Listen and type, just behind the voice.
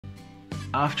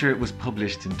After it was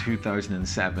published in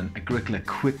 2007, Agricola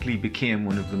quickly became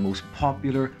one of the most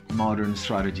popular modern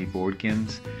strategy board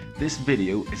games. This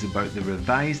video is about the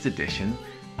revised edition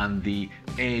and the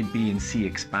A, B and C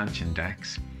expansion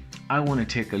decks. I want to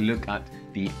take a look at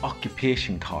the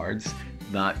occupation cards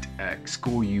that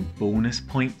score you bonus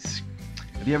points.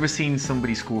 Have you ever seen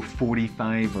somebody score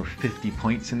 45 or 50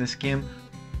 points in this game?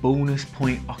 Bonus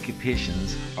point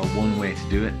occupations are one way to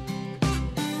do it.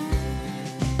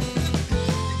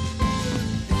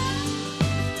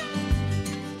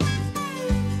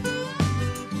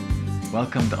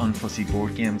 Welcome to Unfussy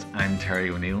Board Games, I'm Terry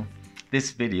O'Neill.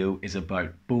 This video is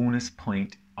about bonus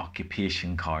point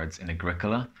occupation cards in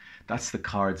Agricola. That's the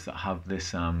cards that have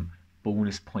this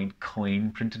bonus point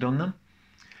coin printed on them.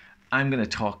 I'm going to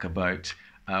talk about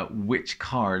which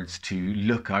cards to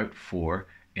look out for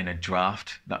in a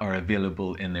draft that are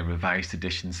available in the revised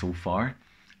edition so far.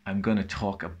 I'm going to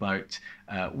talk about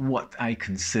what I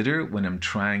consider when I'm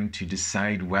trying to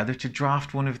decide whether to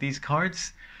draft one of these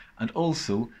cards, and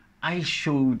also I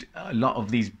showed a lot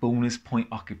of these bonus point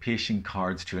occupation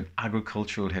cards to an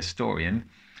agricultural historian,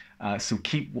 so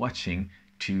keep watching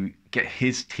to get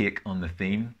his take on the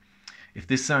theme. If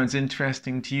this sounds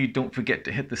interesting to you, don't forget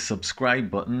to hit the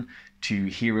subscribe button to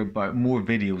hear about more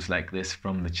videos like this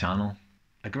from the channel.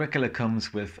 Agricola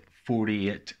comes with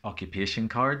 48 occupation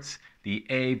cards. The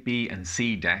A, B and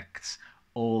C decks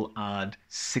all add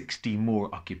 60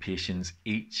 more occupations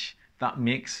each. That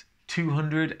makes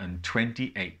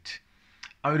 228.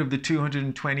 Out of the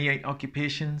 228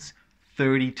 occupations,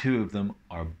 32 of them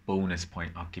are bonus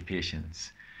point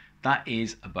occupations. That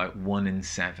is about 1 in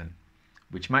 7,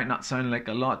 which might not sound like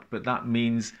a lot, but that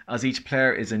means as each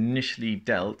player is initially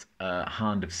dealt a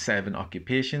hand of 7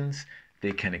 occupations,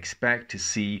 they can expect to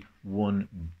see 1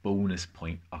 bonus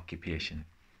point occupation.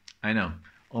 I know,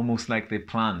 almost like they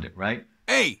planned it, right?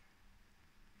 Hey!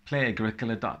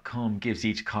 PlayAgricola.com gives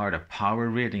each card a power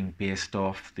rating based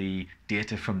off the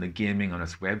data from the gaming on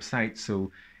its website, so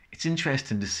it's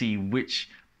interesting to see which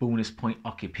bonus point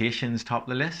occupations top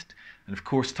the list. And of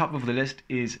course, top of the list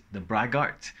is the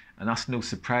Braggart, and that's no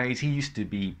surprise. He used to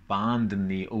be banned in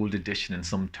the old edition in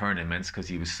some tournaments because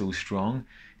he was so strong.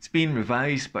 It's been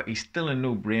revised, but he's still a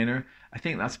no-brainer. I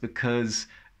think that's because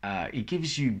he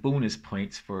gives you bonus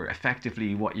points for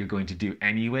effectively what you're going to do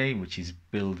anyway, which is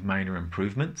build minor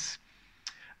improvements.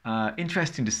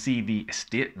 Interesting to see the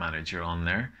estate manager on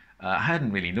there. I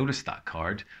hadn't really noticed that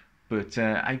card, but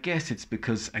I guess it's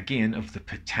because, again, of the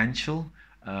potential.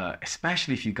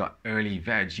 Especially if you got early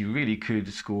veg, you really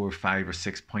could score 5 or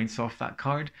 6 points off that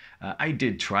card. I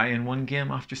did try in one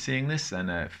game after seeing this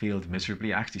and failed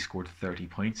miserably. I actually scored 30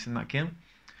 points in that game.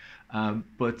 And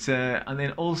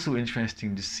then also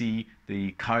interesting to see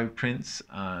the Cow Prince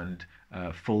and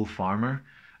Full Farmer.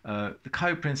 The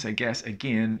Cow Prince, I guess,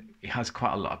 again, it has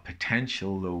quite a lot of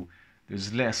potential, though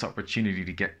there's less opportunity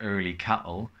to get early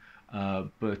cattle.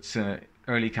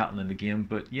 Early cattle in the game,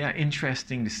 but yeah,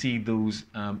 interesting to see those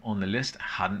on the list. I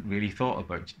hadn't really thought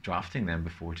about drafting them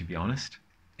before, to be honest.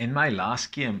 In my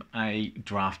last game, I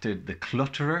drafted the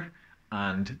Clutterer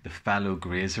and the Fallow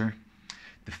Grazer.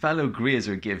 The Fallow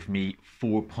Grazer gave me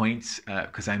 4 points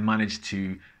because I managed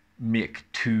to make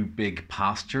 2 big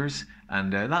pastures,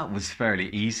 and that was fairly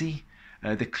easy.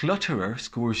 The Clutterer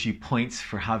scores you points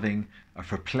for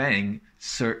playing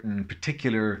certain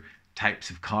particular types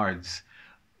of cards.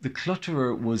 The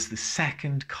Clutterer was the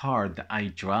second card that I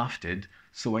drafted,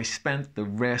 so I spent the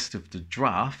rest of the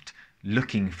draft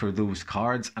looking for those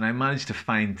cards, and I managed to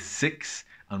find 6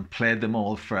 and played them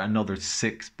all for another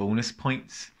 6 bonus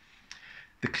points.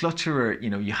 The Clutterer,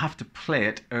 you have to play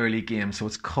it early game, so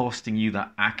it's costing you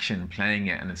that action playing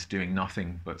it, and it's doing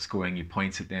nothing but scoring you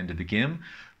points at the end of the game.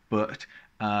 But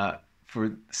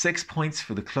for 6 points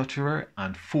for the Clutterer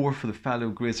and 4 for the Fallow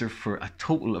Grazer for a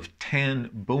total of 10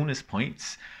 bonus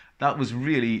points. That was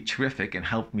really terrific and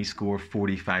helped me score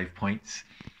 45 points.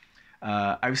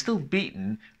 I was still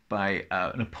beaten by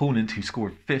an opponent who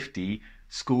scored 50,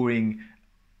 scoring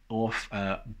off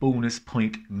bonus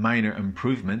point minor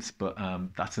improvements, but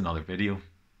that's another video.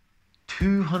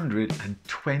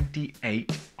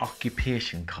 228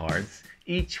 occupation cards,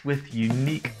 each with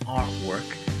unique artwork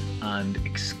and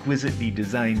exquisitely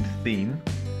designed theme.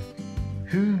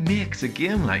 Who makes a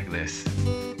game like this?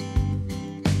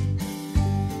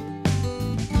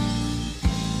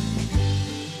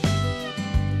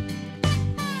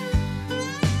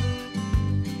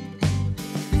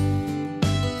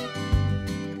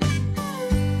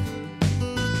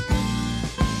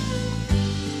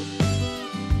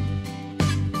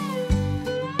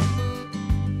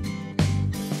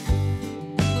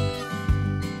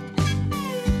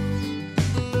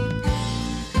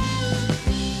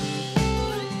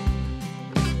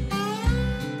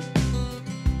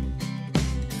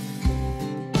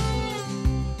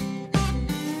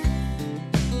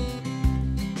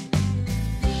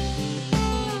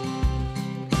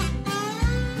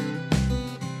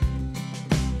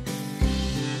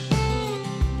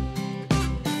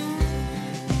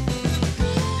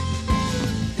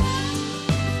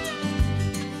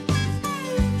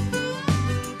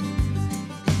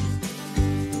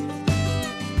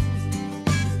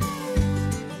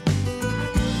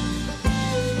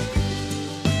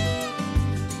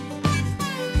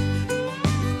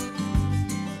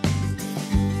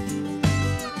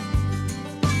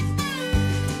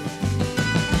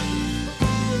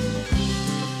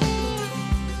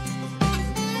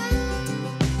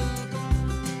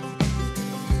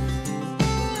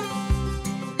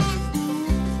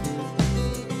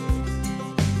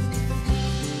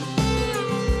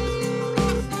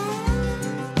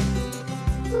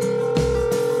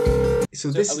 So So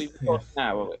are this, we yeah, recording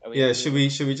now? yeah. Should we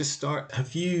just start?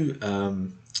 Have you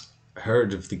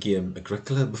heard of the game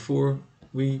Agricola before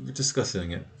we were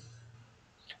discussing it?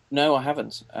 No, I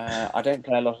haven't. I don't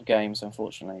play a lot of games,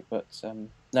 unfortunately, but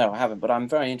no, I haven't. But I'm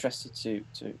very interested to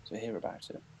hear about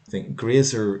it. I think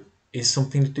grazer is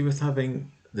something to do with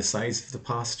having the size of the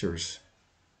pastures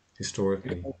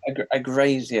historically. A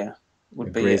grazier A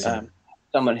would be grazer.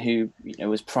 someone who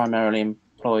was primarily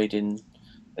employed in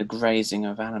the grazing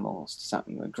of animals,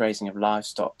 the grazing of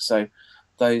livestock. So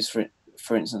those,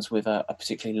 for instance, with a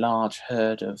particularly large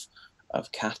herd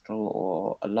of cattle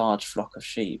or a large flock of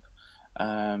sheep,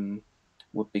 um,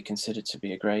 would be considered to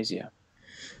be a grazier.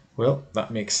 Well,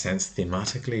 that makes sense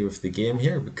thematically with the game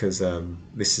here because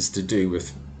this is to do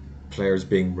with players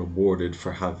being rewarded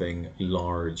for having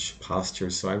large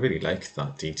pastures. So I really like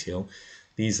that detail.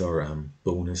 These are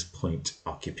bonus point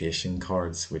occupation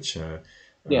cards, which are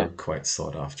Yeah. quite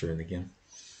sought after in the game.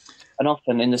 And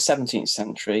often in the 17th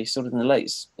century, sort of in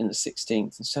the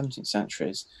 16th and 17th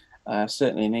centuries,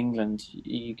 certainly in England,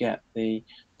 you get the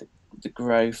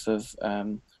growth of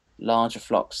larger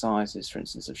flock sizes, for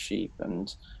instance, of sheep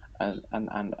and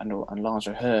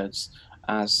larger herds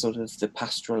as sort of the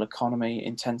pastoral economy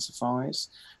intensifies.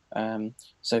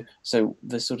 So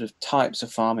the sort of types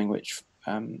of farming which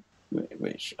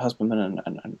husbandmen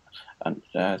and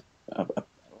are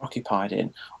occupied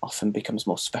in often becomes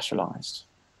more specialized.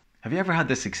 Have you ever had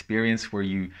this experience where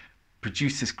you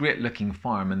produce this great looking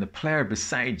farm and the player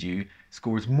beside you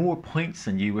scores more points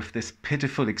than you with this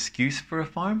pitiful excuse for a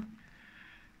farm?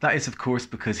 That is, of course,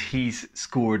 because he's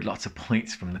scored lots of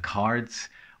points from the cards.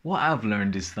 What I've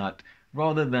learned is that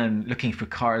rather than looking for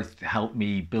cards to help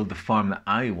me build the farm that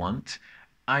I want,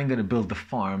 I'm going to build the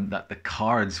farm that the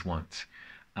cards want.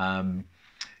 Um,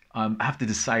 I have to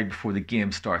decide before the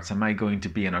game starts, am I going to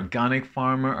be an organic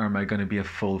farmer or am I going to be a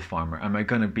full farmer? Am I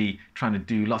going to be trying to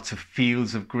do lots of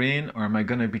fields of grain or am I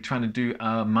going to be trying to do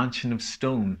a mansion of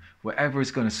stone? Whatever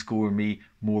is going to score me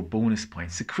more bonus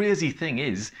points. The crazy thing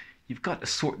is, you've got to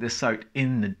sort this out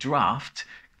in the draft,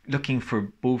 looking for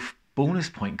both bonus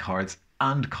point cards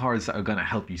and cards that are going to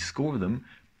help you score them,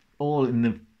 all in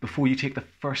the before you take the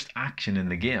first action in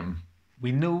the game.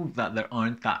 We know that there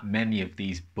aren't that many of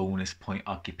these bonus point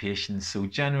occupations, so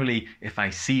generally if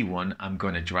I see one, I'm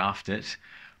going to draft it.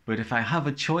 But if I have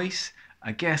a choice,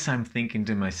 I guess I'm thinking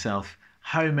to myself,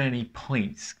 how many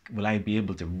points will I be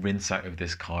able to rinse out of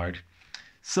this card?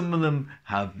 Some of them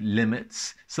have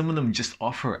limits, some of them just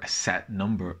offer a set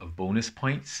number of bonus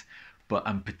points, but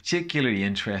I'm particularly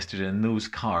interested in those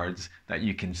cards that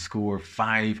you can score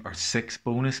 5 or 6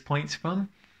 bonus points from.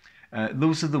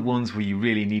 Those are the ones where you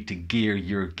really need to gear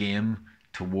your game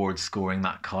towards scoring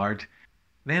that card.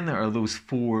 Then there are those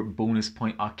 4 bonus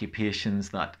point occupations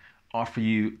that offer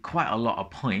you quite a lot of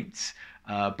points,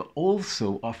 but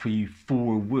also offer you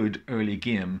 4 wood early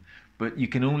game. But you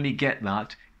can only get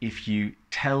that if you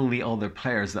tell the other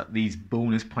players that these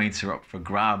bonus points are up for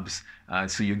grabs,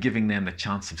 so you're giving them the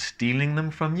chance of stealing them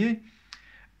from you.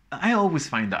 I always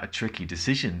find that a tricky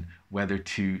decision, whether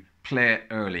to play it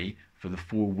early for the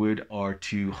 4 wood or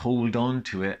to hold on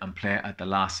to it and play it at the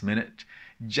last minute.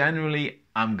 Generally,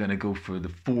 I'm going to go for the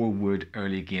 4 wood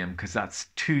early game because that's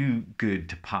too good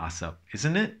to pass up,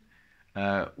 isn't it?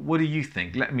 What do you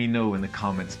think? Let me know in the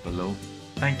comments below.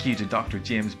 Thank you to Dr.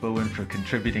 James Bowen for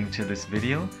contributing to this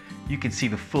video. You can see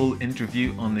the full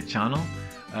interview on the channel.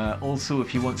 Also,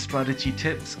 if you want strategy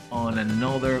tips on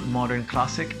another modern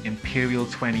classic, Imperial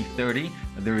 2030,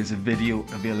 there is a video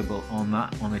available on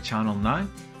that on the channel now.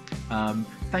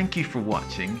 Thank you for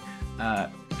watching.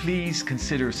 Please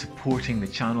consider supporting the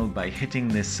channel by hitting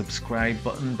this subscribe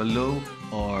button below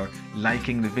or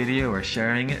liking the video or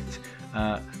sharing it.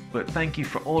 But thank you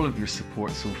for all of your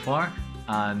support so far,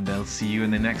 and I'll see you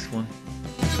in the next one.